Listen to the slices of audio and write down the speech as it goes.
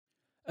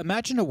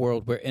Imagine a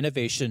world where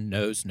innovation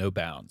knows no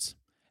bounds.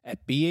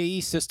 At BAE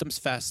Systems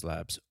Fast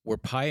Labs, we're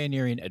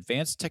pioneering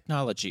advanced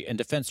technology and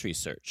defense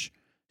research,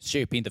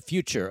 shaping the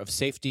future of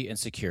safety and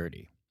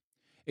security.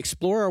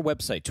 Explore our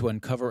website to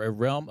uncover a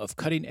realm of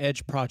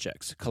cutting-edge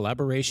projects,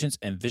 collaborations,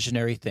 and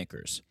visionary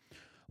thinkers.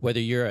 Whether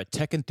you're a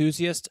tech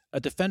enthusiast, a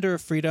defender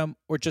of freedom,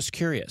 or just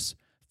curious,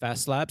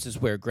 Fast Labs is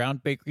where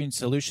groundbreaking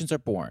solutions are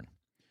born.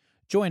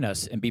 Join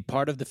us and be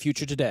part of the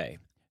future today.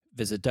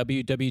 Visit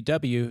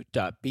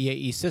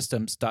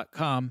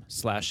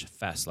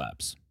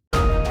www.baesystems.com/fastlabs.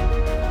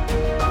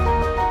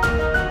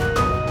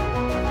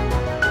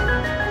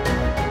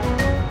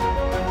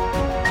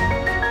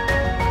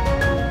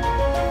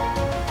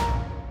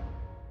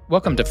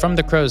 Welcome to From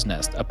the Crow's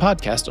Nest, a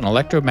podcast on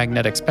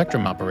electromagnetic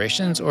spectrum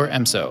operations, or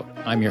EMSO.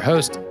 I'm your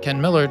host, Ken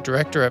Miller,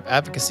 Director of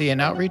Advocacy and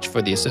Outreach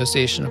for the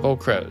Association of Old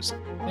Crows.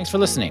 Thanks for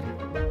listening.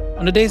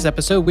 On today's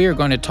episode, we are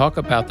going to talk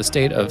about the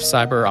state of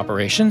cyber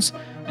operations,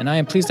 and I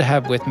am pleased to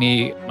have with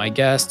me my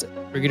guest,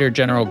 Brigadier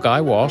General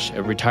Guy Walsh,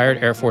 a retired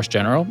Air Force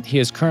general. He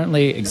is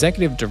currently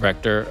Executive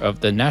Director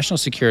of the National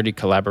Security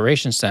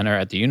Collaboration Center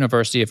at the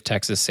University of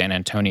Texas, San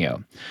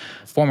Antonio.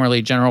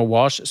 Formerly, General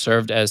Walsh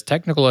served as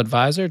Technical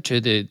Advisor to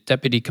the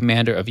Deputy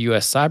Commander of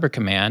U.S. Cyber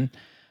Command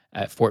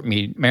at Fort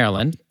Meade,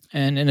 Maryland.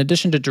 And in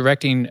addition to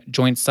directing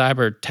joint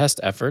cyber test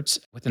efforts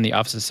within the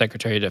Office of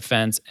Secretary of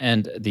Defense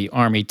and the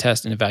Army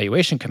Test and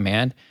Evaluation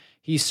Command,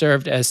 he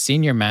served as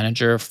Senior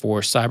Manager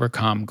for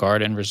Cybercom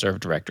Guard and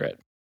Reserve Directorate.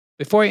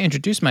 Before I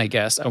introduce my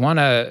guest, I want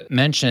to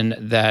mention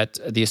that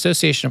the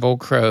Association of Old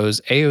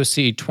Crows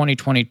AOC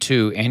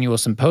 2022 Annual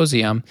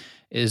Symposium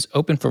is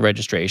open for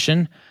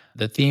registration.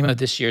 The theme of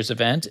this year's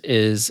event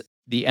is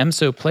the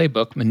EMSO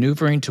Playbook,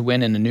 Maneuvering to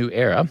Win in a New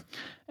Era,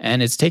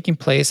 and it's taking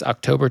place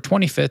October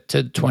 25th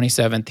to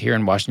 27th here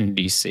in Washington,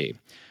 D.C.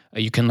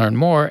 You can learn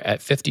more at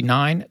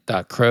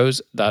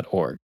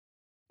 59.crows.org.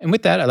 And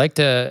with that, I'd like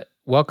to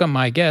welcome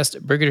my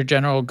guest, Brigadier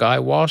General Guy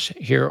Walsh,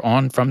 here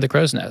on From the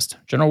Crow's Nest.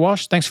 General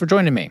Walsh, thanks for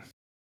joining me.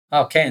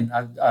 Oh, Ken,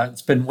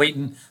 it's been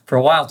waiting for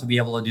a while to be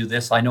able to do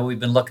this. I know we've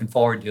been looking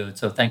forward to it,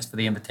 so thanks for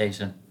the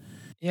invitation.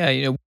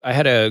 Yeah, I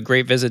had a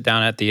great visit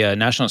down at the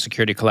National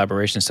Security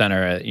Collaboration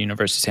Center at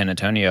University of San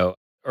Antonio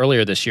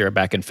earlier this year,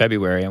 back in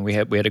February, and we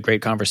had a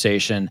great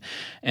conversation.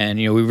 And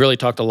we really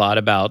talked a lot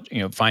about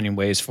finding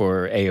ways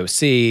for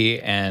AOC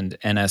and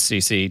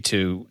NSCC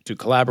to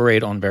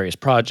collaborate on various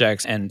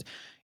projects and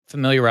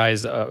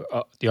familiarize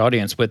the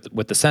audience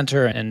with the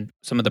center and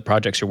some of the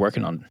projects you're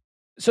working on.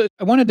 So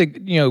I wanted to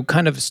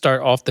kind of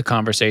start off the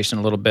conversation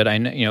a little bit. I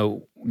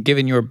know,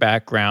 given your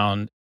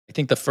background, I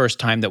think the first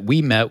time that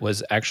we met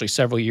was actually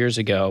several years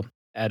ago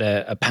at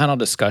a panel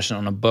discussion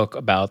on a book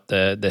about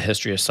the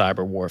history of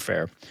cyber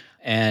warfare.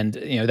 And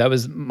that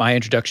was my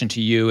introduction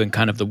to you and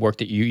kind of the work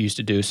that you used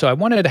to do. So I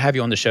wanted to have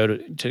you on the show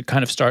to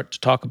kind of start to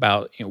talk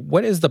about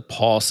what is the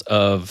pulse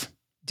of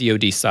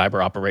DoD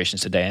cyber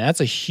operations today? And that's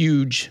a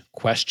huge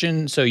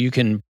question, so you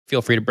can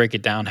feel free to break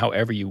it down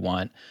however you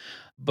want.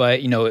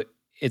 But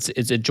it's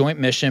a joint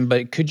mission.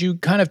 But could you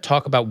kind of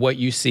talk about what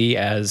you see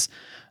as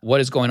what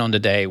is going on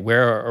today?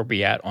 Where are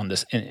we at on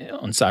this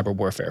on cyber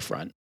warfare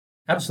front?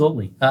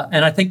 Absolutely,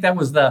 and I think that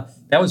was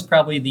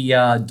probably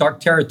the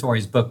Dark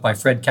Territories book by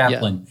Fred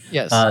Kaplan.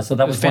 Yeah. Yes, so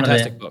that was a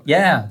fantastic book.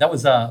 Yeah, that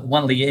was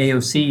one of the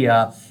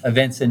AOC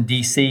events in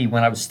D.C.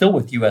 when I was still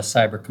with U.S.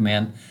 Cyber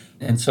Command.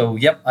 And so,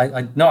 yep,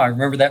 I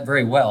remember that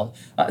very well.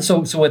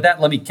 So with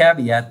that, let me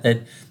caveat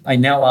that I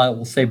now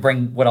will say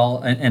bring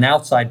an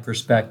outside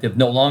perspective,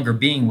 no longer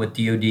being with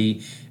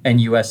DoD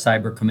and U.S.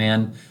 Cyber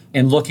Command,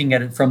 and looking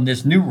at it from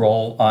this new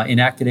role in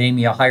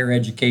academia, higher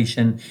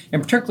education,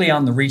 and particularly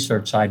on the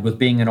research side with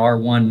being an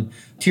R1,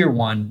 Tier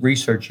 1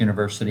 research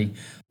university.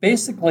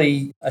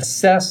 Basically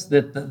assess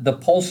that the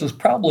pulse is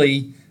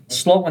probably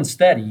slow and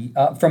steady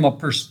from a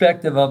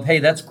perspective of, hey,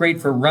 that's great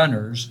for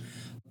runners.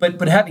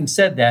 But having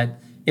said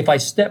that, if I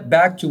step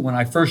back to when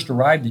I first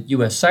arrived at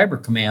U.S.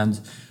 Cyber Command,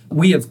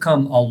 we have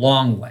come a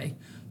long way.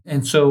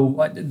 And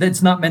so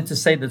that's not meant to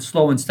say that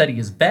slow and steady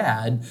is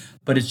bad,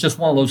 but it's just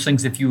one of those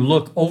things, if you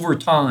look over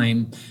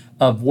time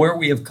of where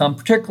we have come,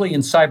 particularly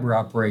in cyber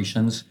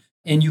operations,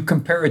 and you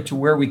compare it to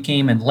where we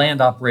came in land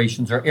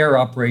operations or air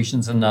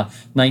operations in the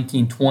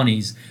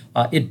 1920s,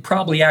 it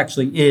probably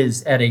actually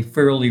is at a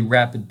fairly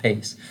rapid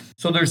pace.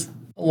 So there's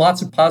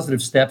lots of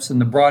positive steps in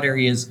the broad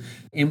areas,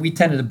 and we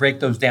tended to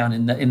break those down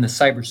in the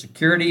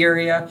cybersecurity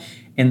area,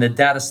 in the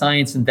data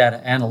science and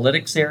data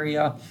analytics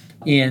area,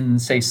 in,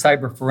 say,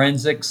 cyber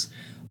forensics.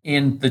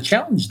 And the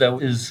challenge, though,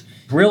 is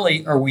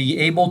really, are we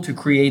able to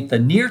create the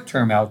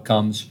near-term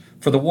outcomes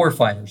for the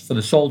warfighters, for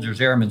the soldiers,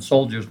 airmen,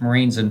 soldiers,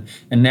 Marines, and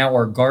now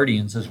our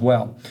guardians as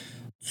well?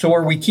 So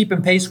are we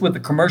keeping pace with the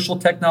commercial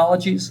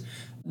technologies?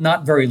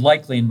 Not very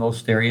likely in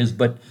most areas,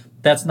 but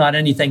that's not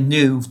anything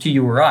new to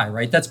you or I,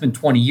 right? That's been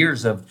 20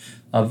 years of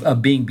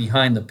being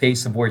behind the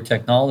pace of where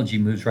technology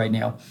moves right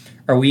now.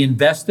 Are we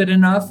invested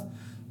enough?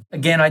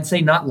 Again, I'd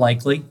say not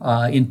likely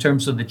in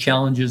terms of the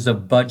challenges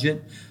of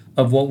budget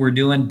of what we're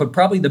doing. But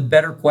probably the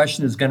better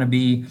question is going to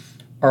be,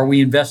 are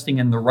we investing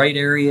in the right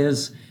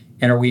areas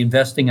And are we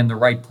investing in the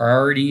right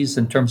priorities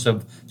in terms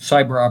of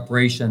cyber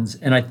operations?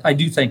 And I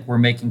do think we're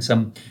making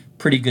some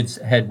pretty good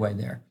headway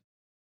there.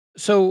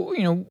 So,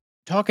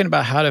 talking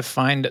about how to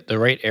find the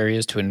right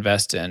areas to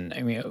invest in,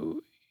 I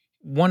mean,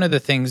 one of the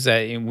things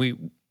that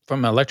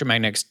from an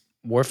electromagnetic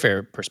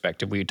warfare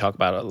perspective, we talk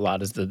about a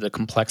lot is the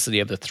complexity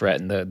of the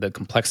threat and the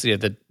complexity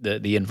of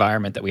the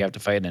environment that we have to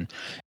fight in.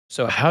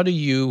 So, how do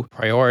you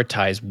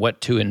prioritize what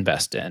to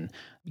invest in,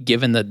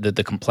 given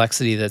the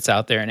complexity that's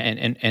out there,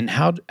 and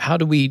how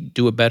do we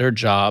do a better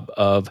job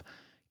of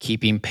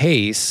keeping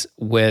pace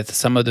with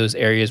some of those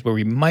areas where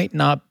we might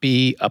not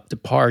be up to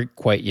par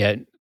quite yet?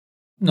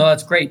 No,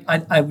 that's great.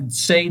 I would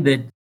say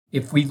that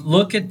if we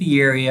look at the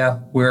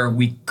area where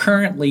we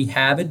currently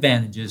have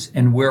advantages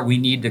and where we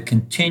need to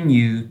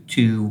continue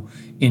to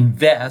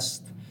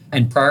invest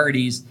and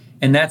priorities,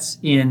 and that's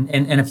and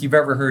if you've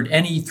ever heard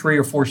any 3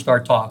 or 4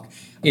 star talk,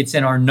 it's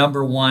in our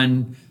number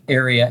one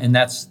area, and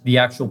that's the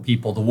actual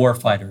people, the war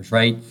fighters,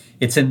 right?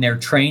 It's in their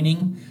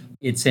training.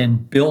 It's in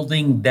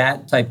building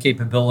that type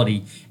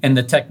capability and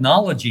the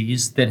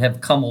technologies that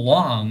have come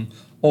along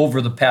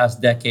over the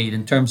past decade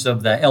in terms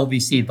of the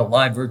LVC, the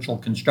live virtual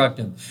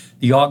constructive,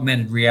 the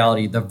augmented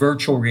reality, the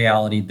virtual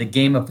reality, the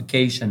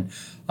gamification,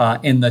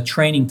 and the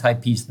training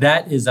type piece.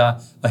 That is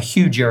a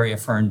huge area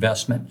for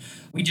investment.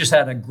 We just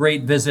had a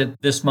great visit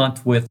this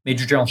month with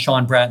Major General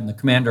Sean Bratton, the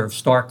commander of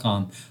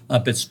STARCOM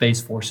up at Space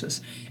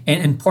Forces.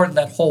 And part of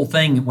that whole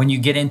thing, when you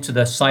get into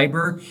the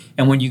cyber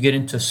and when you get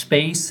into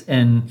space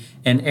and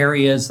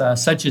areas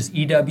such as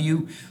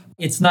EW,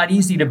 it's not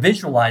easy to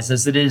visualize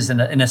as it is in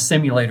a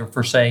simulator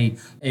for, say,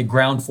 a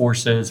ground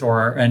forces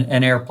or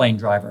an airplane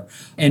driver,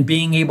 and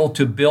being able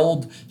to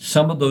build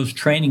some of those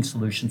training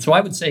solutions. So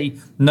I would say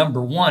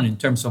number one, in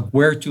terms of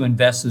where to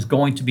invest, is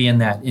going to be in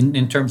that,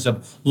 in terms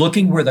of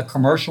looking where the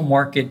commercial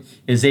market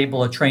is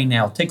able to train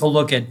now. Take a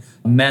look at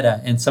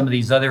Meta and some of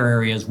these other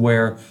areas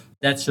where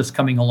that's just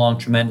coming along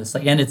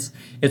tremendously. And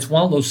it's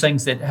one of those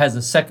things that has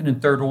a second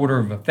and third order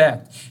of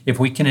effect. If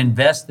we can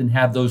invest and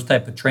have those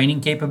type of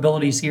training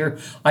capabilities here,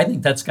 I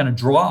think that's going to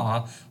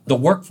draw the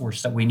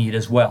workforce that we need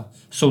as well.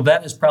 So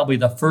that is probably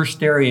the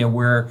first area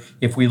where,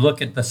 if we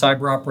look at the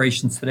cyber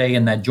operations today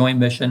and that joint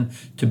mission,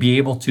 to be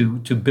able to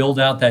build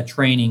out that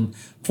training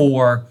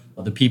for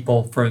the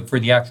people, for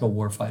the actual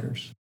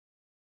warfighters.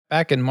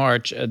 Back in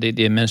March,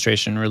 the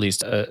administration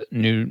released a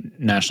new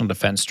national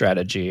defense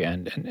strategy,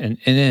 and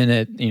in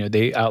it,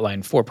 they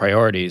outlined 4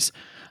 priorities: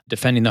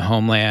 defending the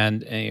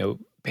homeland,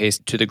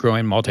 paced to the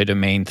growing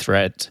multi-domain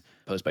threat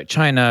posed by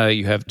China.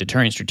 You have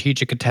deterring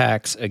strategic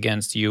attacks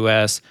against the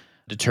U.S.,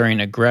 deterring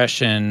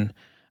aggression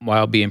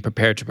while being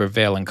prepared to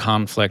prevail in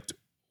conflict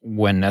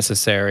when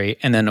necessary,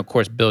 and then, of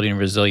course, building a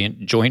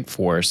resilient joint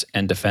force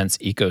and defense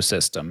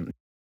ecosystem.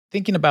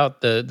 Thinking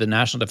about the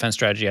national defense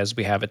strategy as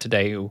we have it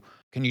today,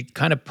 can you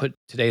kind of put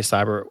today's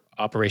cyber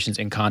operations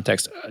in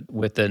context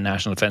with the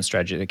national defense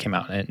strategy that came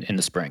out in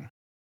the spring?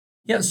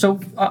 Yeah, so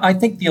I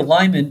think the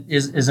alignment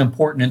is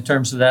important in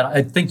terms of that.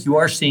 I think you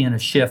are seeing a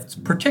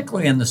shift,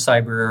 particularly in the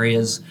cyber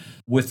areas,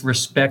 with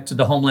respect to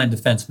the Homeland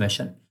Defense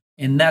mission.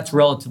 And that's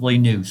relatively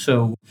new.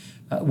 So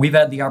we've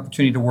had the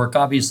opportunity to work,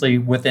 obviously,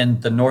 within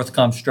the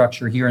NORTHCOM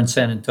structure here in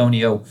San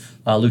Antonio,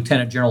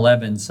 Lieutenant General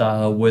Evans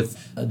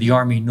with the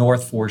Army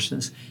North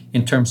Forces,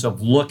 in terms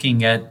of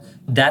looking at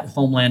that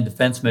Homeland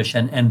Defense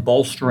mission and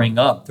bolstering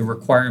up the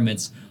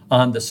requirements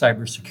on the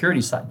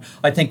cybersecurity side.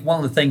 I think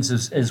one of the things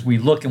is, as we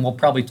look, and we'll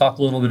probably talk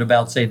a little bit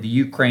about, say, the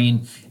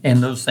Ukraine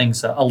and those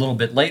things a little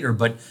bit later,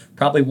 but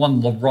probably one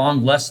of the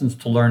wrong lessons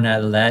to learn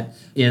out of that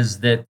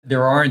is that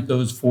there aren't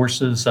those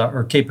forces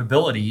or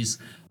capabilities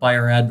by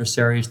our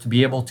adversaries to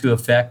be able to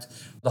affect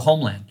the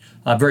homeland,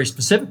 very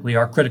specifically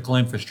our critical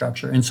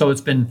infrastructure. And so it's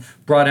been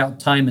brought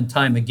out time and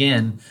time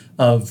again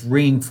of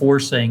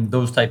reinforcing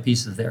those type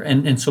pieces there.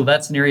 And so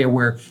that's an area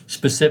where,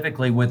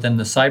 specifically within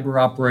the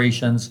cyber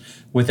operations,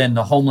 within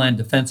the Homeland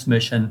Defense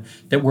mission,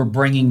 that we're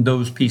bringing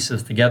those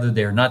pieces together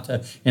there, not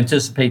to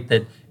anticipate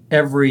that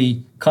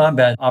every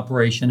combat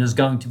operation is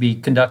going to be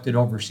conducted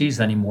overseas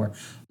anymore,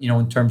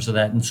 in terms of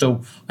that. And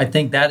so I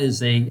think that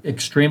is a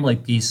extremely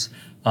piece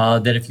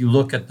that if you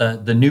look at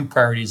the new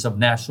priorities of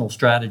national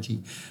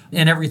strategy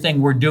and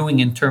everything we're doing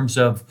in terms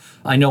of,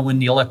 I know in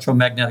the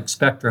electromagnetic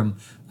spectrum,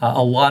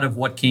 a lot of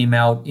what came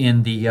out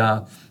in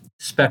the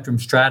spectrum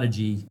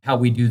strategy, how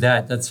we do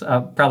that's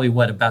probably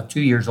about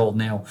 2 years old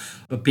now.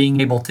 But being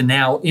able to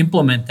now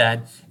implement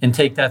that and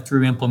take that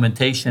through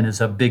implementation is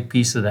a big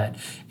piece of that.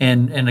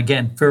 And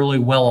again, fairly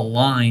well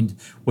aligned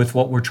with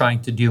what we're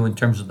trying to do in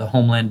terms of the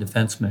Homeland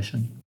Defense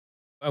mission.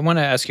 I want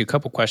to ask you a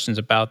couple questions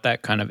about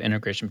that kind of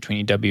integration between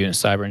EW and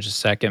cyber in just a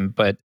second.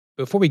 But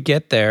before we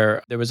get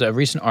there was a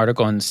recent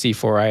article in the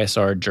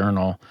C4ISR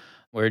journal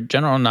where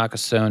General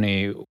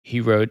Nakasone,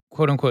 he wrote,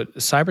 quote unquote,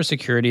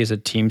 "Cybersecurity is a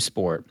team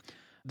sport.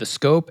 The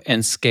scope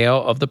and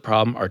scale of the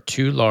problem are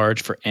too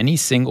large for any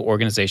single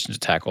organization to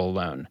tackle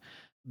alone.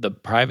 the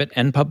private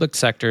and public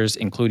sectors,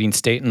 including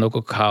state and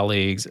local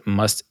colleagues,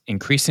 must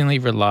increasingly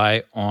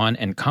rely on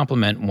and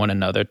complement one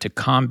another to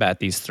combat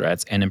these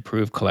threats and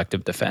improve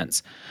collective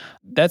defense.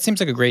 That seems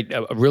like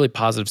a really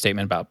positive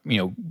statement about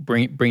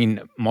bringing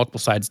multiple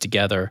sides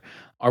together.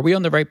 Are we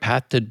on the right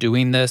path to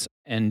doing this?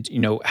 And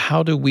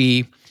how do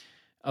we?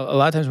 A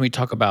lot of times when we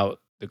talk about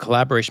the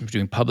collaboration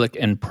between public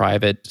and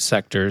private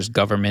sectors,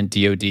 government,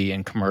 DoD,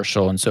 and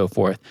commercial, and so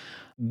forth,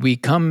 we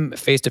come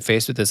face to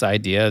face with this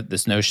idea,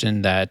 this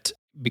notion that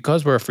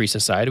because we're a free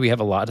society, we have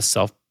a lot of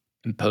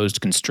self-imposed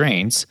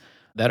constraints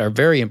that are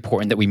very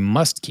important that we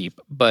must keep,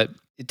 but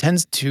it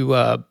tends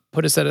to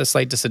put us at a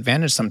slight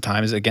disadvantage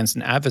sometimes against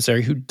an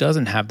adversary who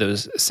doesn't have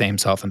those same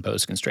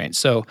self-imposed constraints.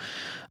 So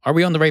are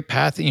we on the right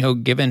path,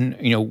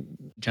 given,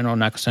 General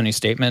Nakasoni's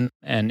statement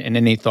and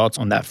any thoughts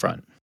on that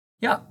front?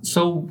 Yeah,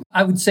 so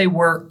I would say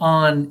we're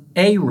on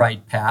a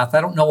right path.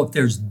 I don't know if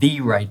there's the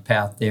right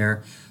path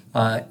there.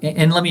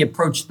 And let me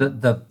approach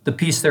the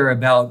piece there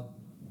about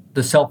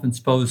the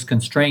self-imposed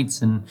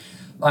constraints. And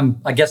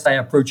I guess I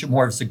approach it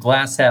more as a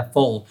glass half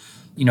full.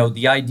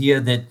 The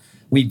idea that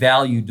we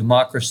value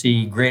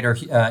democracy, greater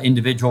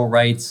individual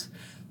rights,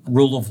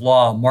 rule of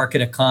law,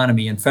 market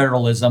economy, and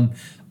federalism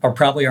are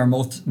probably our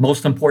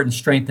most important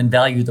strength and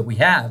value that we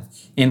have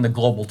in the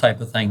global type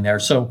of thing there.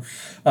 So,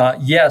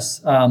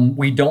 yes,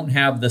 we don't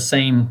have the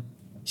same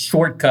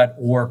shortcut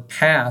or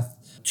path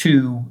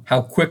to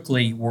how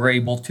quickly we're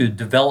able to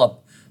develop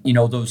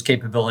those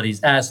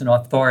capabilities as an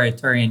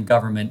authoritarian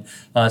government,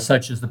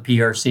 such as the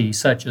PRC,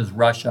 such as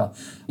Russia.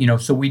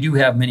 So we do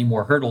have many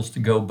more hurdles to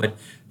go, but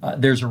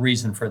there's a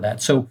reason for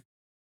that. So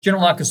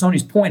General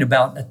Nakasoni's point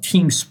about a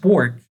team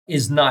sport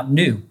is not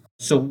new.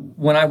 So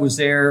when I was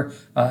there,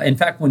 in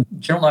fact, when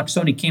General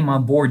Nakasoni came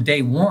on board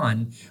day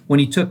one, when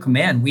he took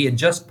command, we had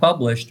just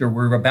published, or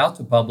we're about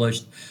to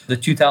publish, the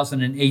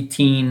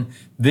 2018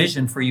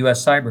 vision for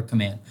U.S. Cyber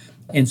Command.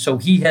 And so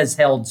he has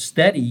held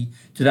steady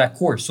to that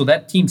course. So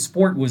that team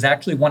sport was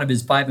actually one of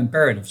his 5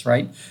 imperatives,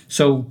 right?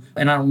 So,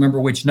 and I don't remember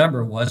which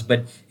number it was,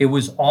 but it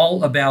was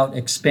all about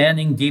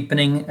expanding,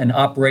 deepening, and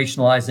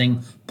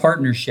operationalizing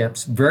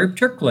partnerships, very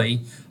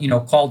particularly,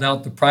 called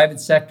out the private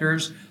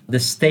sectors, the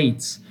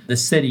states, the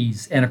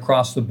cities, and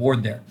across the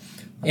board there.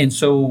 And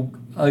so,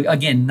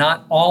 again,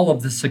 not all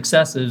of the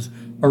successes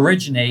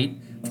originate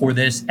for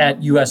this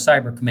at U.S.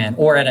 Cyber Command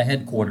or at a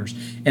headquarters.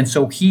 And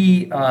so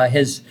he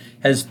has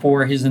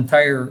for his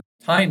entire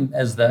time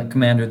as the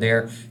commander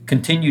there,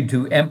 continued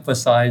to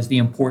emphasize the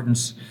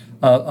importance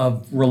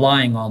of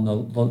relying on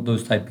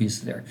those type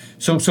pieces there.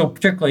 So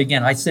particularly,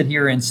 again, I sit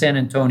here in San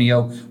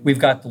Antonio. We've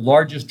got the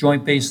largest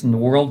joint base in the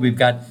world. We've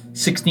got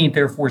 16th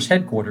Air Force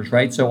headquarters,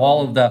 right? So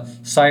all of the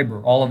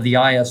cyber, all of the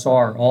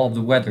ISR, all of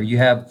the weather. You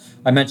have,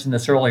 I mentioned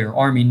this earlier,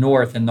 Army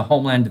North and the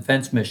Homeland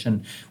Defense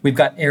Mission. We've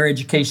got Air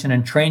Education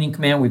and Training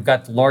Command. We've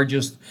got the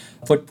largest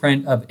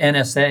footprint of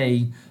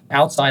NSA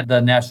outside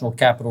the National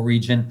Capital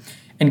Region.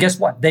 And guess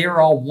what? They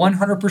are all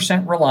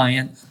 100%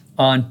 reliant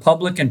on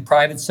public and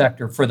private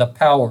sector for the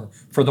power,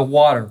 for the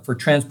water, for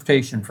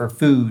transportation, for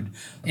food.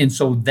 And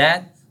so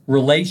that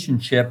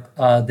relationship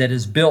that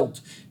is built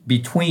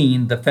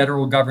between the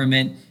federal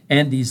government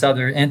and these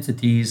other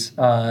entities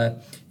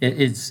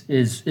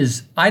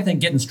is I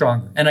think getting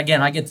stronger. And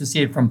again, I get to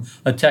see it from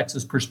a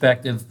Texas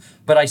perspective,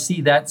 but I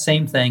see that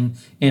same thing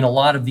in a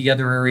lot of the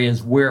other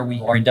areas where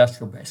we are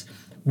industrial based.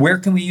 Where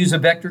can we use a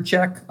vector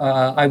check?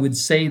 I would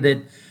say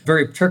that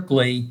very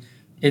particularly,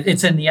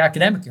 it's in the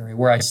academic area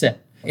where I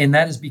sit. And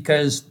that is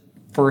because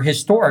for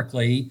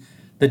historically,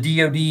 the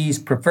DoD's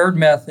preferred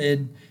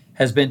method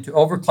has been to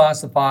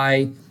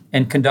overclassify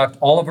and conduct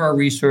all of our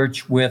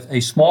research with a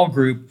small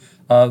group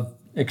of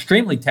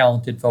extremely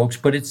talented folks,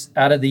 but it's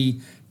out of the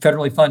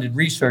federally funded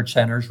research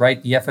centers,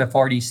 right? The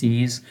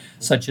FFRDCs,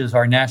 such as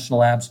our national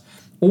labs,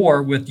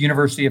 or with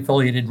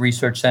university-affiliated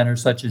research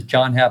centers such as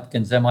Johns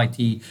Hopkins,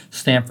 MIT,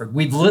 Stanford.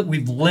 We've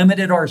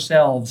limited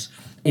ourselves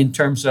in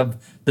terms of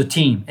the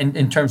team,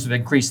 in terms of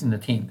increasing the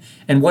team.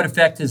 And what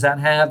effect does that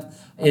have?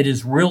 It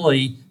has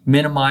really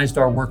minimized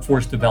our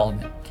workforce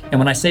development. And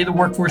when I say the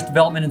workforce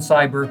development in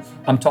cyber,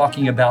 I'm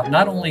talking about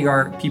not only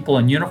our people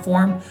in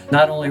uniform,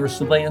 not only our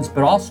civilians,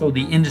 but also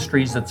the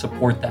industries that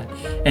support that.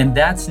 And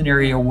that's an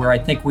area where I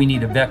think we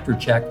need a vector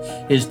check,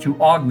 is to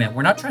augment.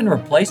 We're not trying to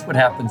replace what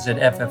happens at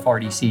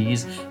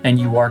FFRDCs and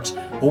UARCs.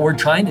 What we're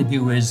trying to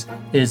do is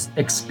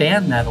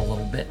expand that a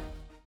little bit.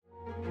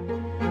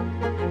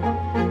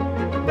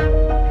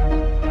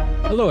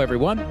 Hello,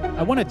 everyone.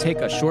 I want to take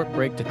a short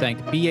break to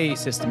thank BAE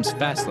Systems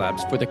Fast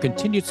Labs for the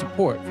continued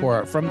support for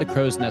our From the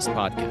Crow's Nest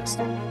podcast.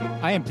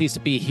 I am pleased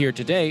to be here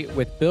today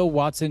with Bill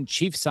Watson,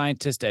 Chief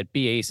Scientist at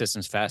BAE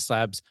Systems Fast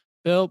Labs.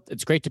 Bill,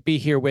 it's great to be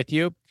here with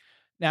you.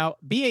 Now,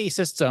 BAE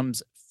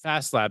Systems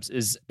Fast Labs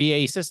is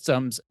BAE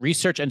Systems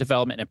Research and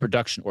Development and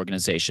Production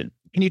Organization.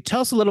 Can you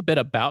tell us a little bit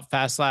about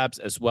Fast Labs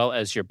as well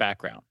as your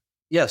background?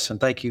 Yes, and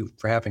thank you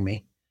for having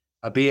me.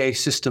 BAE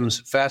Systems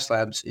Fast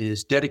Labs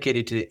is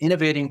dedicated to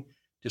innovating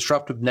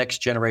disruptive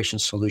next-generation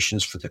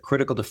solutions for the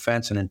critical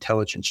defense and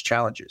intelligence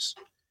challenges.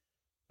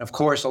 Of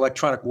course,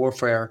 electronic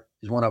warfare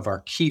is one of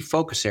our key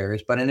focus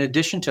areas. But in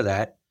addition to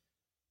that,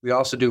 we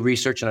also do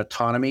research in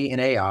autonomy and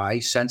AI,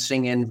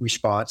 sensing and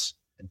response,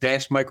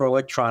 advanced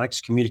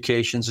microelectronics,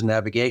 communications, and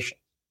navigation.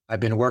 I've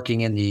been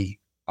working in the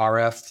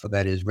RF,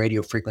 that is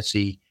radio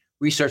frequency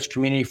research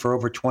community, for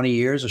over 20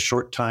 years, a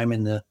short time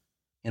in the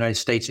United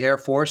States Air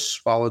Force,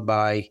 followed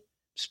by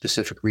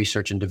specific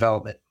research and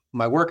development.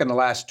 My work in the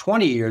last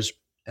 20 years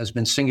has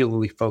been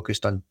singularly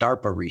focused on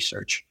DARPA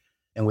research,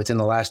 and within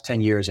the last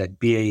 10 years at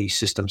BAE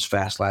Systems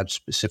Fast Labs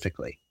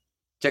specifically.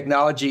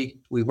 Technology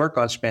we work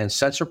on spans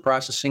sensor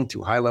processing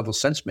to high-level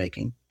sense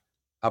making,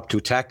 up to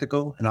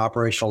tactical and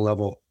operational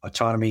level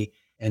autonomy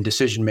and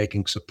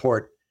decision-making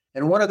support.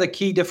 And one of the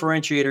key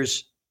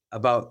differentiators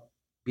about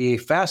BAE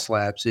Fast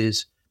Labs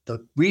is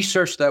the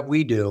research that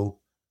we do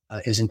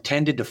is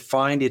intended to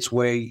find its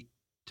way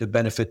to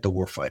benefit the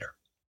warfighter.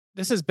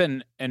 This has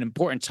been an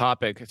important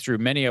topic through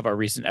many of our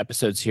recent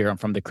episodes here on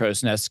From the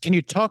Crow's Nest. Can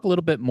you talk a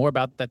little bit more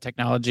about that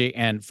technology?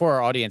 And for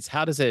our audience,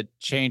 how does it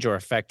change or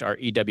affect our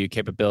EW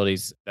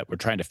capabilities that we're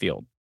trying to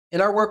field?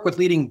 In our work with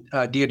leading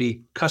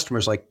DoD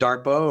customers like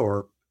DARPA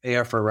or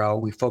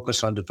AFRL, we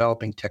focus on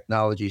developing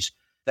technologies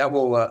that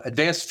will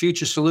advance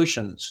future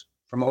solutions,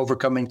 from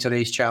overcoming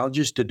today's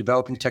challenges to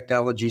developing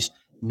technologies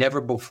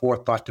never before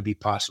thought to be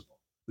possible.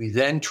 We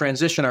then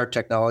transition our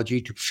technology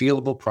to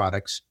fieldable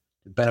products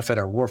to benefit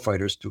our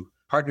warfighters through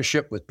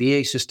partnership with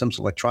BAE Systems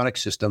Electronic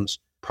Systems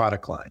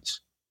product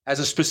lines. As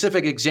a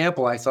specific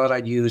example, I thought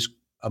I'd use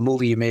a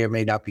movie you may or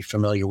may not be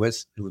familiar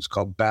with. It was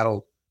called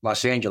Battle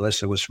Los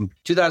Angeles. It was from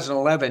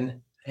 2011.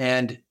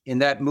 And in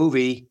that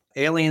movie,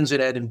 aliens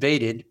had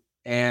invaded.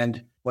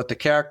 And what the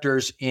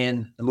characters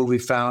in the movie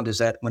found is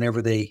that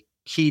whenever they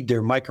keyed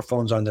their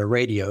microphones on their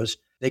radios,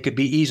 they could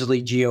be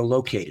easily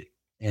geolocated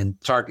and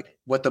targeted.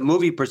 What the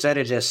movie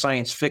presented as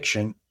science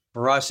fiction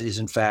for us is,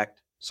 in fact,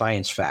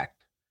 science fact.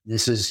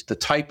 This is the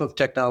type of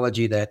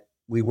technology that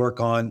we work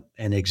on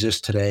and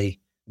exists today,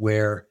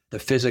 where the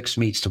physics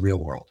meets the real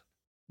world.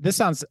 This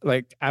sounds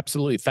like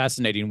absolutely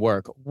fascinating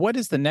work. What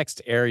is the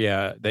next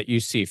area that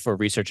you see for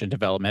research and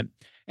development?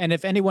 And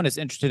if anyone is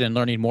interested in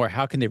learning more,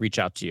 how can they reach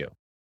out to you?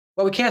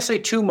 Well, we can't say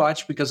too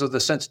much because of the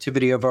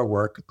sensitivity of our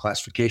work,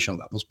 classification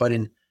levels. But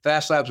in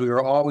Fast Labs, we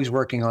are always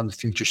working on the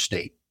future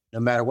state.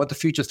 No matter what the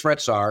future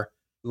threats are,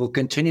 we will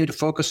continue to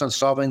focus on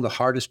solving the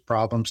hardest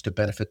problems to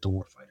benefit the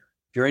warfighter.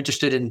 If you're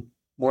interested in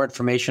more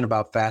information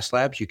about Fast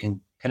Labs, you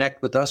can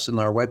connect with us on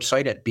our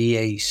website at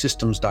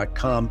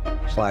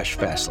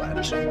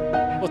basystems.com/fastlabs.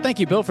 Well, thank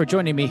you, Bill, for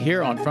joining me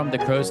here on From the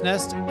Crow's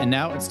Nest. And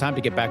now it's time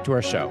to get back to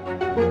our show.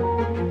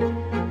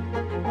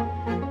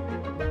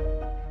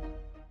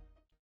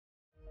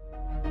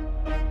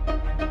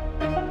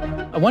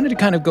 I wanted to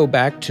kind of go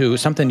back to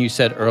something you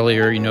said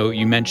earlier.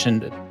 You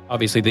mentioned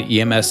obviously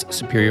the EMS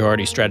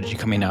superiority strategy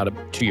coming out of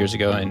 2 years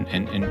ago in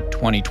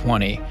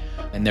 2020.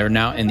 And they're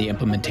now in the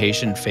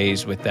implementation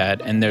phase with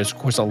that. And there's, of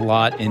course, a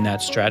lot in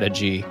that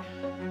strategy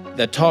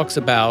that talks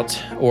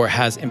about or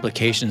has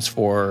implications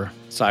for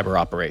cyber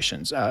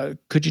operations.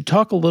 Could you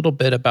talk a little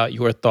bit about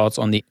your thoughts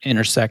on the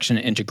intersection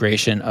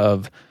integration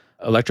of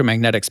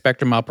electromagnetic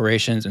spectrum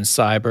operations and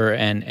cyber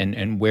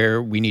and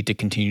where we need to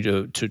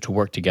continue to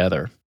work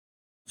together?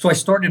 So I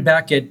started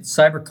back at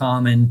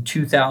Cybercom in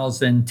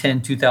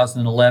 2010,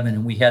 2011,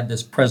 and we had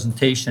this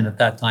presentation at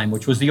that time,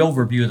 which was the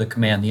overview of the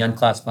command, the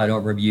unclassified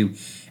overview.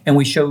 And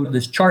we showed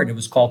this chart. It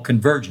was called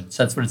convergence.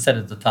 That's what it said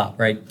at the top,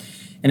 right?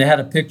 And it had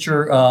a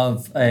picture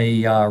of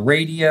a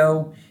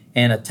radio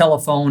and a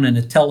telephone and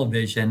a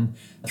television,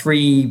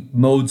 3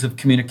 modes of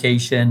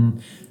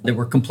communication that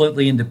were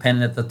completely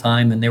independent at the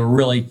time, and they were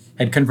really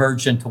had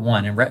converged into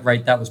one. And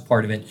right, that was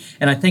part of it.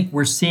 And I think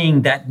we're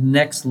seeing that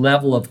next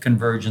level of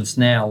convergence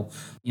now,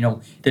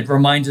 that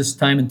reminds us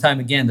time and time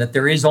again that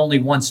there is only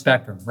one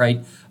spectrum,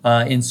 right?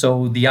 And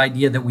so the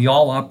idea that we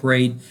all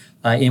operate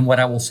in what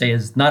I will say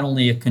is not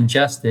only a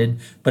congested,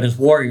 but as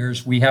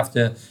warriors, we have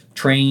to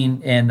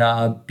train and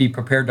be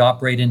prepared to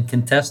operate in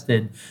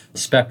contested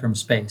spectrum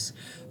space.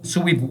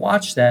 So we've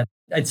watched that.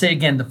 I'd say,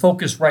 again, the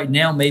focus right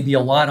now may be a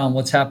lot on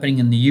what's happening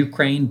in the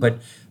Ukraine, but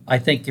I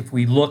think if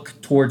we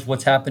look towards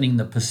what's happening in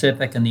the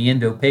Pacific and the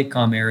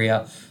Indo-PACOM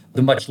area,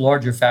 the much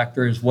larger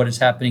factor is what is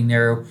happening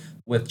there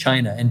with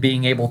China and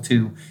being able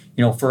to,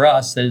 for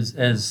us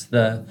as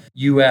the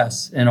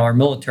U.S. and our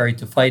military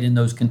to fight in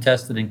those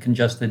contested and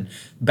congested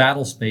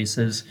battle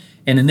spaces.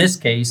 And in this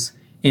case,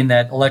 in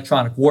that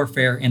electronic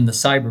warfare in the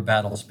cyber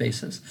battle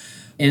spaces.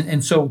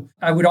 And so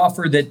I would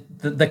offer that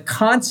the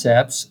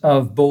concepts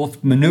of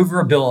both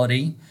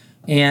maneuverability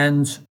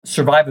and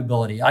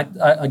survivability.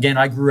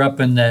 I grew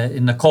up in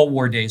the Cold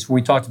War days where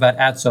we talked about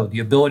ATSO, the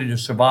ability to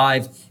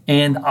survive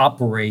and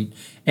operate.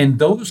 And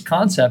those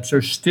concepts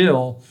are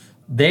still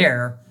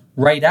there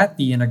right at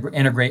the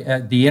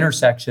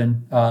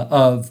intersection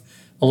of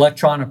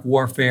electronic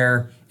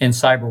warfare and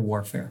cyber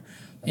warfare.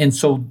 And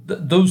so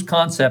those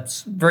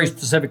concepts, very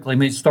specifically,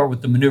 may start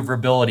with the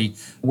maneuverability,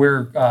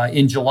 where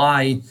in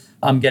July,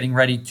 I'm getting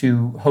ready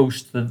to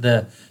host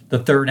the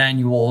third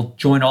annual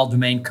Joint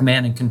All-Domain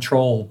Command and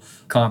Control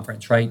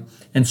Conference, right?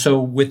 And so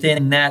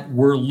within that,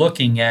 we're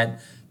looking at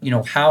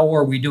how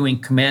are we doing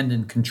command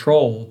and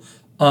control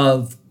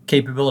of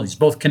capabilities,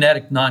 both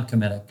kinetic,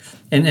 non-kinetic.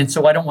 And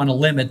so I don't want to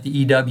limit the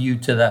EW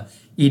to the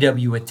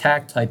EW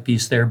attack type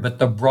piece there, but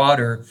the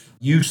broader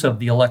use of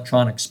the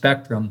electronic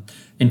spectrum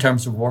in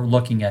terms of what we're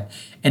looking at.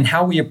 And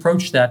how we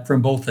approach that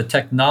from both a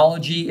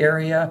technology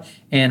area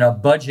and a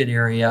budget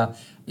area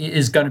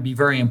is going to be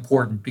very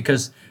important,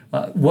 because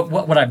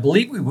what I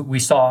believe we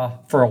saw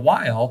for a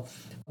while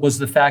was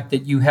the fact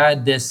that you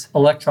had this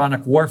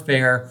electronic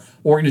warfare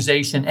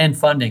organization and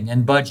funding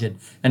and budget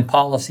and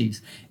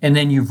policies. And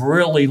then you've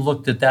really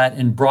looked at that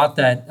and brought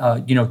that,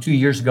 2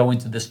 years ago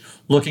into this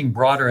looking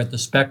broader at the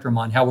spectrum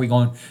on how we're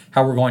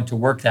going to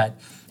work that.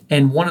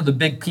 And one of the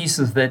big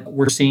pieces that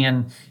we're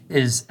seeing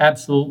is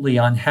absolutely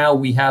on how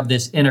we have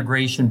this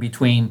integration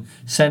between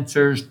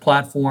sensors,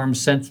 platforms,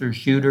 sensor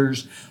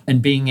shooters,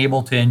 and being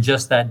able to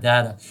ingest that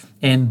data.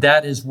 And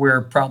that is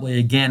where probably,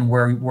 again,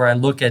 where I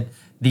look at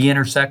the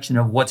intersection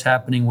of what's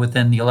happening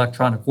within the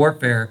electronic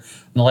warfare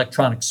and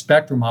electronic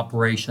spectrum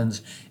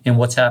operations and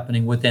what's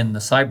happening within the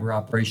cyber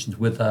operations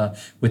with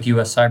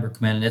U.S. Cyber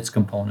Command and its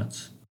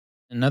components.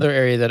 Another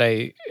area that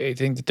I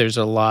think that there's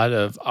a lot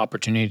of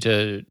opportunity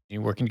to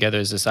working together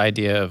is this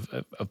idea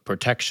of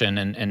protection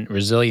and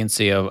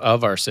resiliency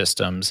of our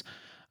systems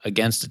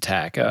against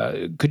attack.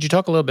 Could you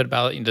talk a little bit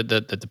about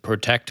the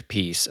protect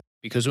piece?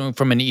 Because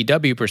from an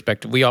EW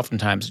perspective, we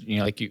oftentimes,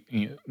 like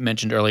you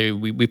mentioned earlier,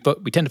 we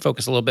tend to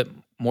focus a little bit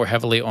more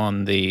heavily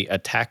on the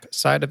attack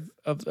side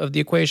of the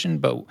equation,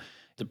 but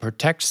the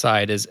protect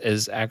side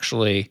is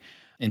actually,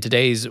 in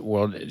today's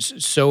world,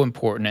 so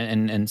important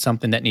and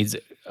something that needs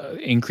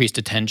increased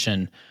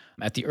attention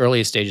at the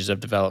earliest stages of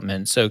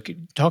development. So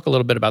talk a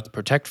little bit about the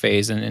protect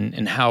phase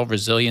and how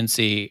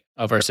resiliency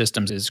of our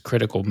systems is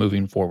critical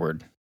moving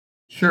forward.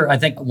 Sure. I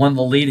think one of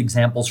the lead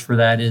examples for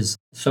that is,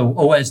 so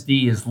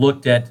OSD has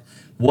looked at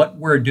what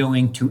we're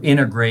doing to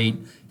integrate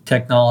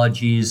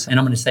technologies, and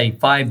I'm going to say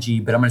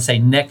 5G, but I'm going to say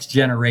next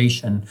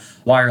generation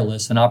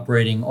wireless and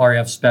operating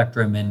RF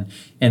spectrum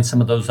and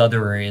some of those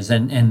other areas.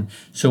 And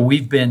so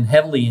we've been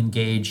heavily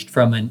engaged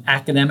from an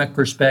academic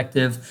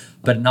perspective,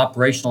 but an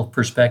operational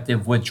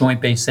perspective with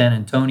Joint Base San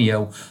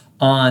Antonio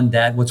on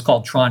that, what's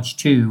called Tranche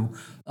 2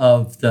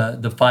 of the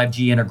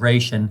 5G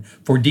integration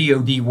for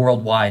DoD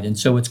worldwide. And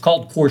so it's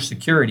called Core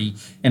Security,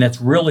 and it's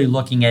really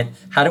looking at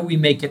how do we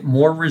make it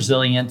more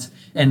resilient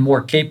and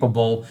more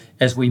capable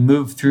as we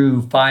move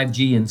through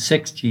 5G and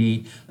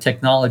 6G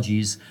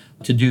technologies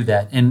to do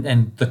that.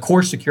 And the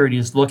Core Security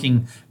is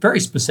looking very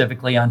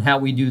specifically on how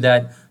we do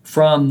that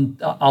from,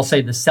 I'll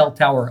say, the cell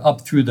tower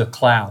up through the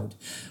cloud.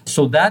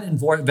 So that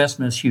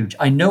investment is huge.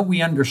 I know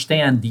we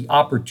understand the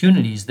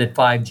opportunities that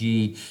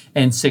 5G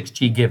and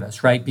 6G give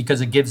us, right?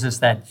 Because it gives us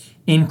that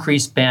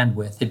increased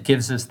bandwidth. It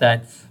gives us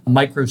that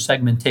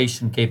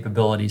micro-segmentation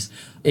capabilities.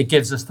 It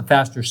gives us the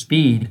faster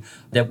speed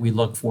that we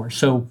look for.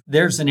 So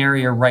there's an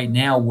area right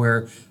now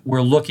where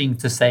we're looking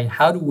to say,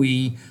 how do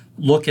we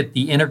look at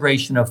the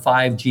integration of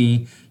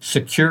 5G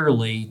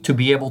securely to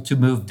be able to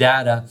move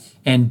data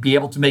and be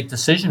able to make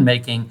decision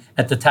making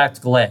at the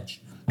tactical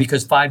edge?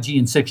 Because 5G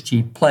and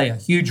 6G play a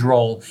huge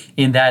role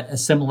in that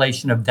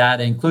assimilation of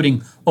data,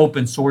 including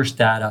open source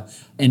data,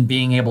 and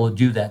being able to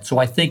do that. So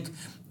I think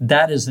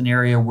that is an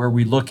area where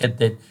we look at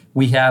that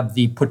we have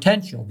the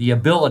potential, the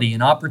ability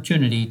and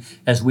opportunity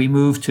as we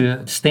move to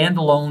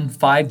standalone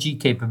 5G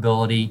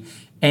capability.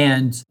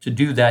 And to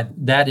do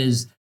that, that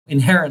is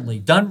inherently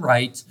done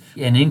right,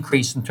 an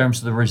increase in terms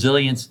of the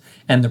resilience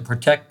and the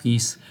protect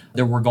piece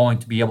that we're going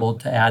to be able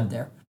to add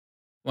there.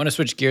 I want to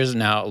switch gears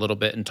now a little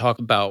bit and talk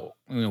about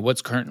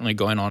what's currently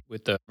going on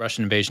with the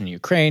Russian invasion of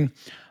Ukraine.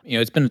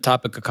 It's been a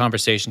topic of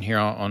conversation here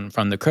on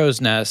From the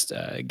Crow's Nest,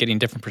 getting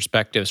different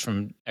perspectives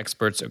from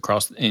experts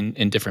across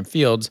in different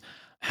fields.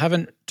 I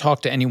haven't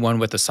talked to anyone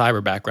with a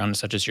cyber background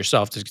such as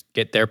yourself to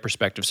get their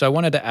perspective. So I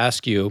wanted to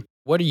ask you,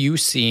 what are you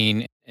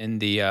seeing in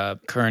the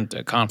current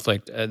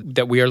conflict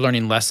that we are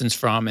learning lessons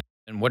from,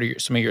 and what are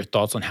some of your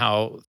thoughts on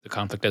how the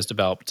conflict has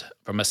developed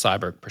from a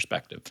cyber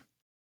perspective?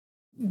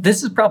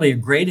 This is probably a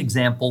great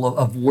example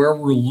of where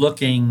we're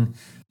looking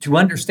to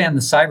understand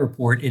the cyber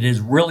port. It is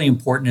really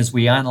important as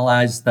we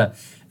analyze the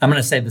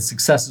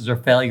successes or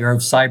failure of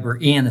cyber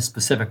in a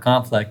specific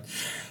conflict.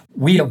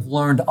 We have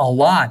learned a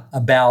lot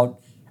about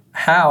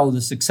how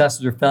the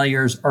successes or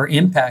failures are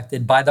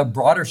impacted by the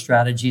broader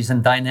strategies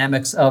and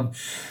dynamics of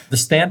the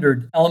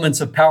standard elements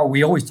of power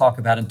we always talk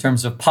about in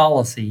terms of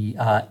policy,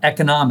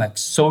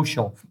 economics,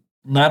 social,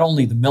 not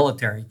only the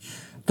military.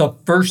 The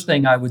first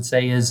thing I would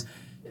say is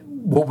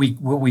what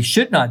we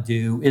should not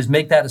do is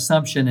make that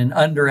assumption and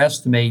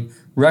underestimate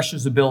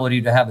Russia's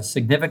ability to have a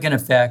significant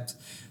effect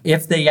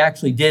if they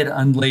actually did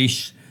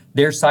unleash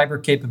their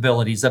cyber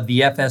capabilities of the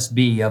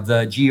FSB, of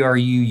the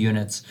GRU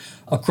units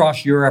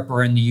across Europe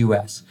or in the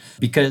US.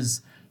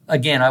 Because,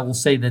 again, I will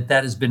say that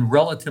has been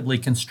relatively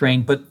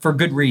constrained, but for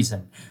good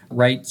reason,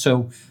 right?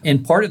 So,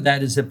 and part of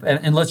that is,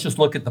 and let's just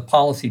look at the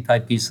policy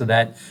type piece of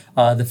that,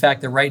 the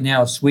fact that right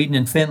now Sweden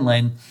and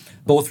Finland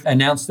both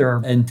announced their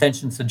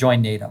intentions to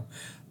join NATO.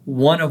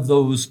 One of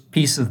those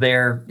pieces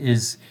there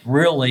is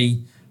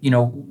really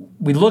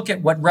we look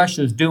at what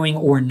Russia is doing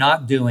or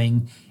not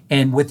doing,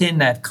 and within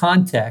that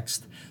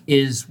context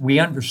is we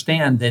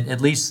understand that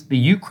at least the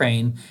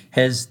Ukraine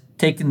has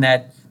taken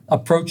that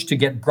approach to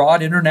get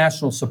broad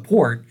international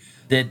support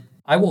that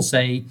I will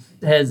say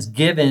has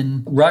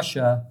given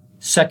Russia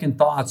second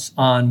thoughts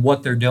on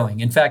what they're doing.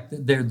 In fact,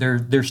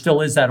 there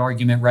still is that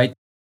argument, right?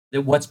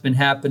 That what's been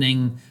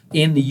happening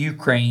in the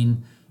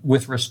Ukraine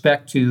with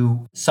respect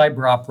to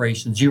cyber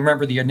operations. You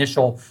remember the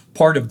initial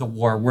part of the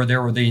war where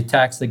there were the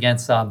attacks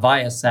against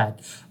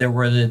Viasat. There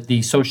were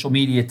the social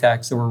media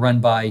attacks that were run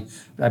by,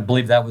 I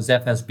believe that was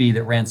FSB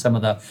that ran some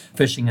of the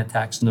phishing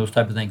attacks and those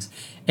type of things.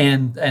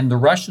 And the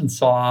Russians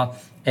saw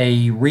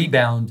a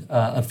rebound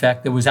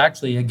effect that was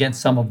actually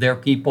against some of their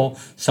people,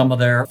 some of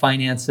their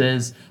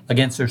finances,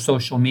 against their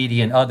social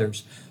media and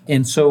others.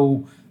 And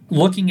so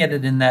looking at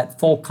it in that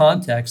full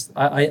context,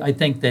 I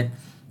think that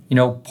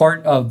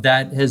part of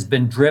that has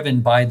been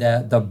driven by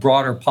the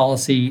broader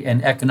policy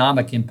and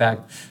economic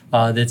impact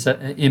that's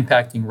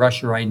impacting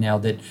Russia right now,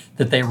 that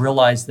they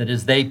realize that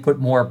as they put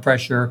more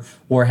pressure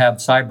or have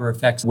cyber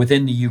effects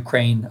within the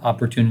Ukraine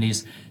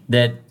opportunities,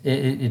 that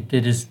it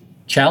is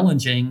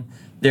challenging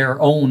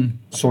their own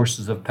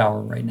sources of power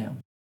right now.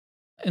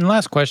 And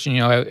last question,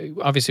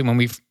 obviously when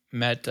we've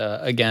met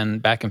again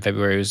back in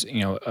February, it was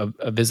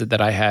a visit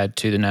that I had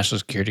to the National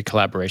Security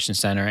Collaboration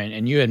Center,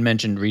 and you had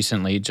mentioned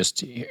recently,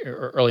 just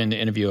early in the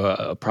interview,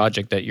 a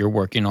project that you're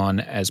working on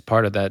as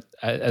part of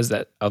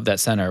that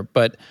center.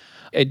 But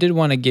I did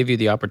want to give you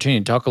the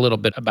opportunity to talk a little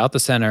bit about the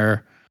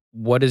center.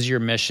 What is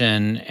your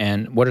mission,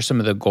 and what are some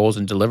of the goals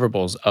and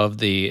deliverables of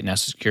the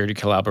National Security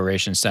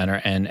Collaboration Center,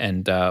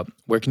 and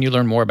where can you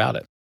learn more about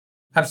it?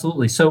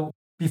 Absolutely. So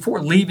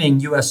before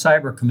leaving U.S.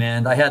 Cyber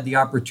Command, I had the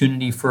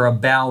opportunity for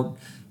about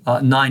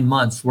 9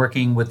 months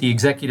working with the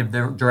executive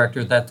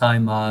director at that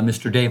time,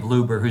 Mr. Dave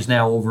Luber, who's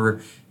now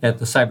over at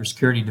the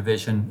cybersecurity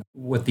division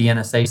with the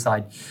NSA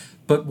side.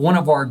 But one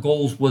of our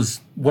goals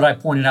was what I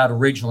pointed out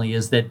originally,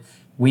 is that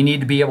we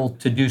need to be able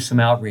to do some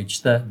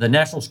outreach. The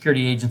National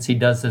Security Agency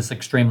does this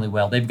extremely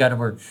well. They've got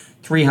over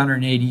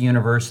 380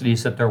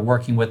 universities that they're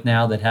working with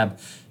now that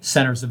have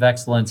centers of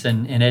excellence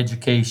in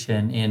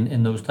education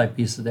and those type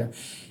pieces there.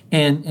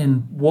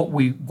 And what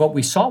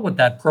we saw with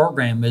that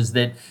program is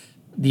that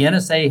the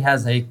NSA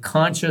has a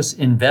conscious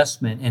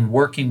investment in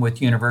working with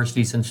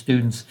universities and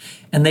students,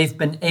 and they've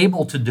been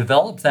able to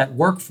develop that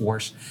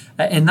workforce,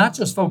 and not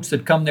just folks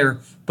that come there,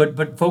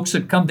 but folks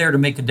that come there to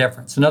make a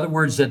difference. In other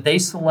words, that they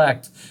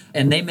select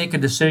and they make a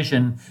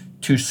decision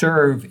to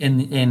serve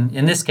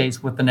in this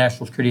case with the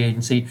National Security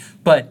Agency,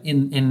 but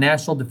in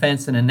national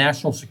defense and in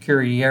national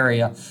security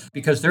area,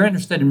 because they're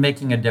interested in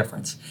making a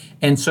difference.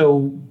 And so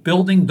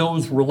building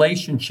those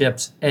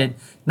relationships, and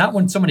not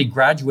when somebody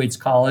graduates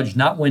college,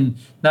 not going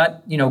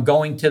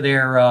to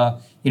their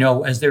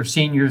as their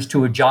seniors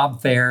to a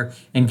job fair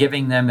and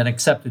giving them an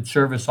accepted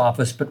service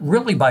office, but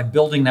really by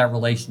building that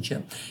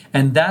relationship.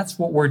 And that's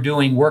what we're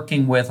doing,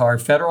 working with our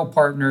federal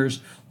partners,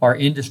 our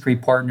industry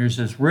partners,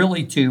 is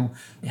really to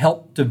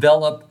help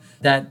develop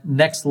that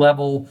next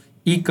level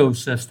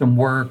ecosystem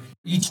where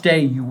each day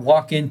you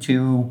walk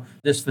into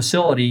this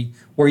facility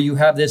where you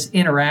have this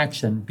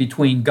interaction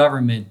between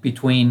government,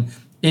 between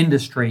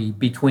industry,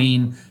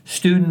 between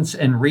students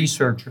and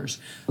researchers.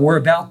 We're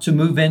about to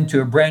move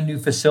into a brand new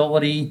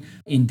facility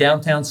in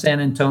downtown San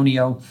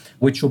Antonio,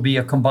 which will be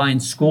a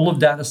combined School of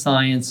Data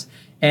Science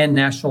and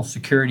National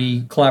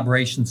Security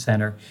Collaboration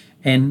Center.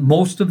 And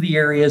most of the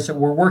areas that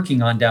we're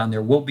working on down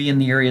there will be in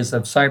the areas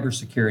of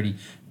cybersecurity,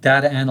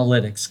 data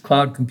analytics,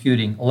 cloud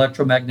computing,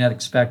 electromagnetic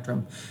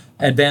spectrum,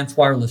 advanced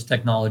wireless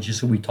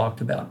technologies that we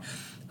talked about.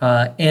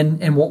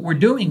 And what we're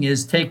doing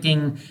is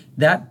taking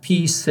that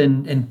piece,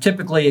 and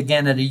typically,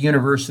 again, at a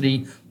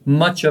university,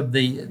 much of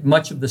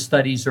the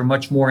studies are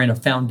much more in a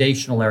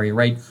foundational area,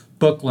 right?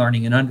 Book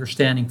learning and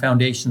understanding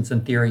foundations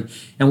and theory.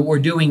 And what we're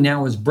doing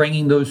now is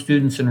bringing those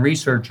students and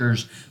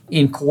researchers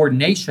in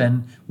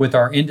coordination with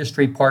our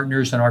industry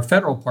partners and our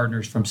federal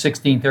partners from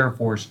 16th Air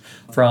Force,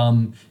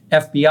 from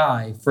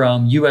FBI,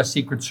 from U.S.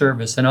 Secret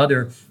Service, and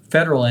other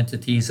federal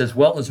entities, as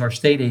well as our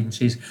state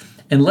agencies,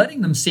 and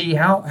letting them see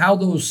how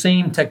those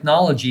same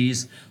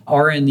technologies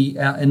are in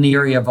the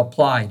area of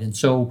applied. And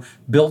so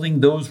building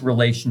those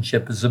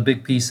relationships is a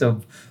big piece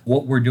of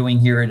what we're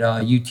doing here at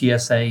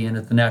UTSA and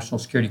at the National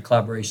Security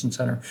Collaboration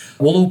Center.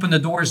 We'll open the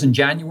doors in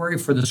January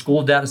for the School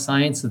of Data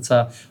Science. It's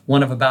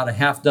one of about a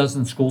half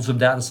dozen schools of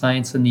data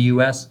science in the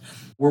U.S.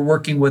 We're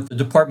working with the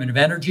Department of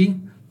Energy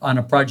on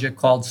a project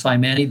called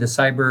CyMani, the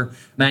Cyber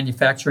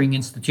Manufacturing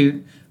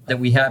Institute, that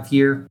we have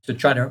here to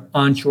try to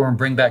onshore and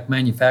bring back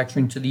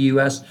manufacturing to the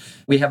U.S.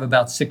 We have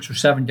about 6 or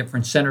 7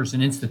 different centers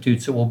and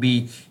institutes that will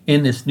be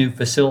in this new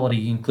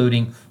facility,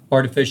 including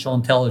artificial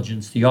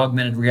intelligence, the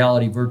augmented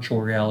reality, virtual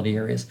reality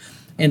areas.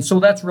 And so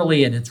that's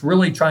really it. It's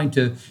really trying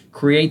to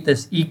create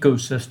this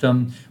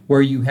ecosystem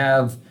where you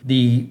have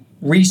the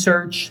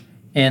research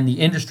and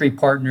the industry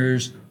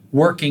partners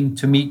working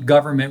to meet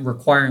government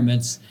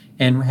requirements,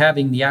 and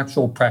having the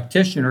actual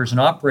practitioners and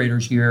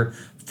operators here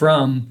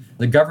from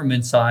the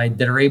government side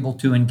that are able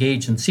to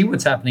engage and see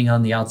what's happening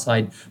on the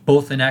outside,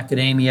 both in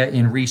academia,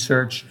 in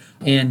research,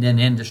 and in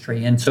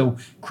industry. And so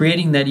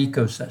creating that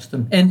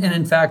ecosystem. And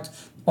in fact,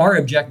 our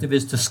objective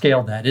is to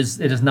scale that. It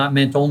is not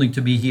meant only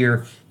to be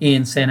here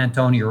in San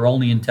Antonio or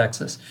only in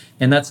Texas.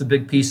 And that's a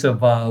big piece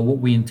of what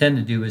we intend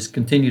to do is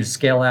continue to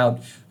scale out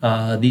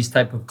these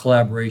type of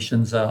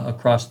collaborations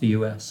across the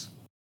U.S.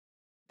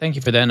 Thank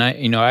you for that.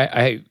 And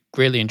I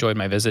greatly enjoyed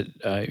my visit,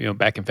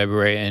 back in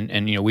February,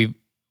 and we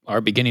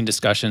are beginning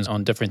discussions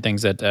on different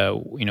things that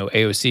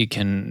AOC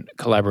can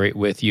collaborate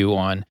with you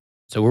on.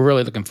 So we're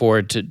really looking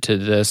forward to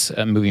this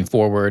moving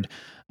forward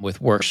with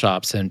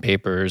workshops and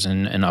papers,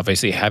 and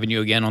obviously having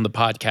you again on the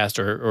podcast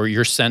or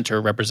your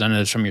center,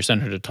 representatives from your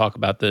center, to talk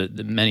about the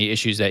many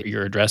issues that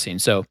you're addressing.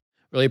 So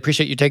really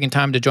appreciate you taking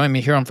time to join me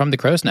here on From the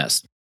Crow's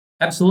Nest.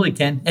 Absolutely,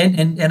 Ken.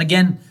 And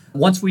again,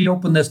 once we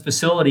open this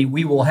facility,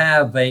 we will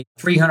have a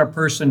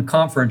 300-person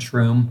conference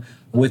room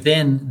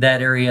within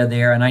that area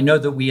there. And I know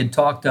that we had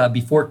talked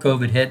before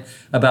COVID hit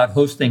about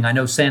hosting. I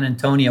know San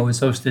Antonio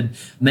has hosted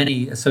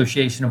many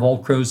Association of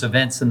Old Crows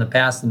events in the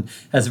past and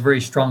has a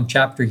very strong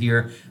chapter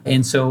here.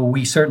 And so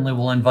we certainly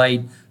will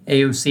invite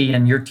AOC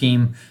and your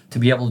team to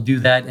be able to do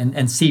that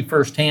and see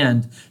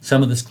firsthand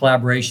some of this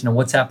collaboration and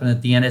what's happened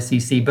at the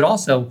NSCC, but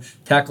also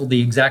tackle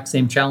the exact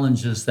same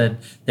challenges that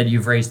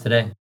you've raised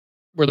today.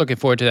 We're looking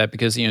forward to that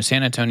because,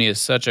 San Antonio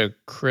is such a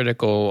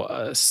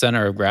critical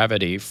center of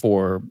gravity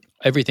for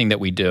everything that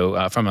we do,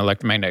 from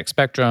electromagnetic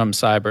spectrum,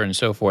 cyber, and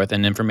so forth,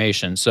 and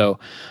information. So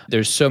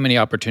there's so many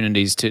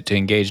opportunities to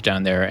engage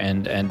down there,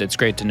 and it's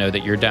great to know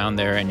that you're down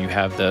there and you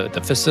have the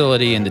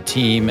facility and the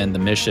team and the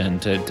mission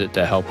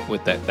to help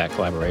with that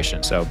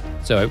collaboration. So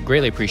I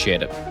greatly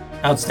appreciate it.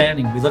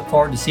 Outstanding. We look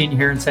forward to seeing you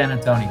here in San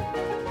Antonio.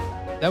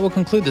 That will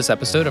conclude this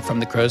episode of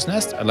From the Crow's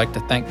Nest. I'd like to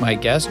thank my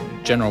guest,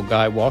 General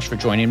Guy Walsh, for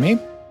joining me.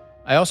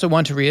 I also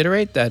want to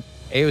reiterate that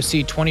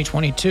AOC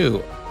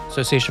 2022,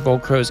 Association of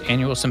Old Crows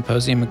Annual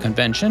Symposium and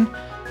Convention,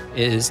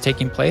 is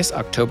taking place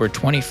October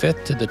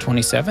 25th to the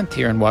 27th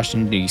here in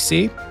Washington,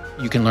 D.C.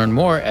 You can learn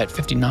more at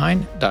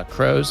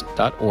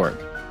 59.crows.org.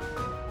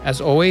 As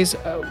always,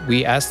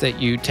 we ask that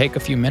you take a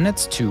few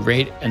minutes to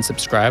rate and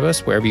subscribe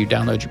us wherever you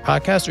download your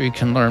podcast, or you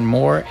can learn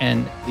more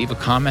and leave a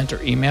comment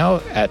or email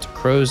at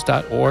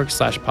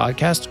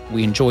crows.org/podcast.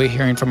 We enjoy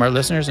hearing from our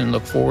listeners and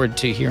look forward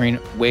to hearing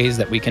ways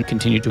that we can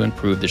continue to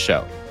improve the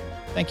show.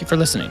 Thank you for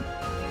listening.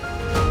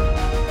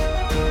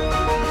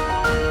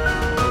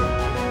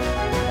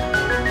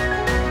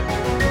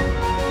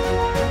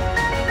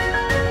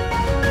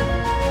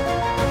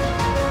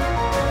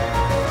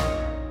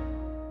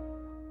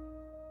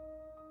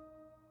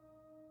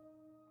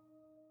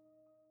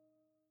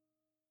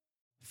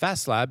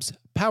 FAST Labs,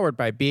 powered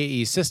by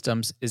BAE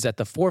Systems, is at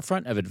the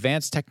forefront of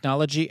advanced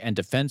technology and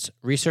defense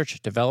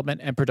research,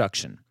 development, and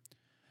production.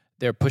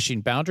 They're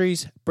pushing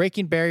boundaries,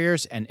 breaking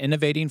barriers, and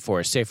innovating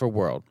for a safer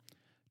world.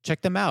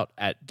 Check them out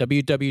at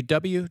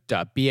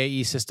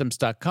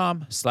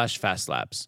www.baesystems.com/fastlabs.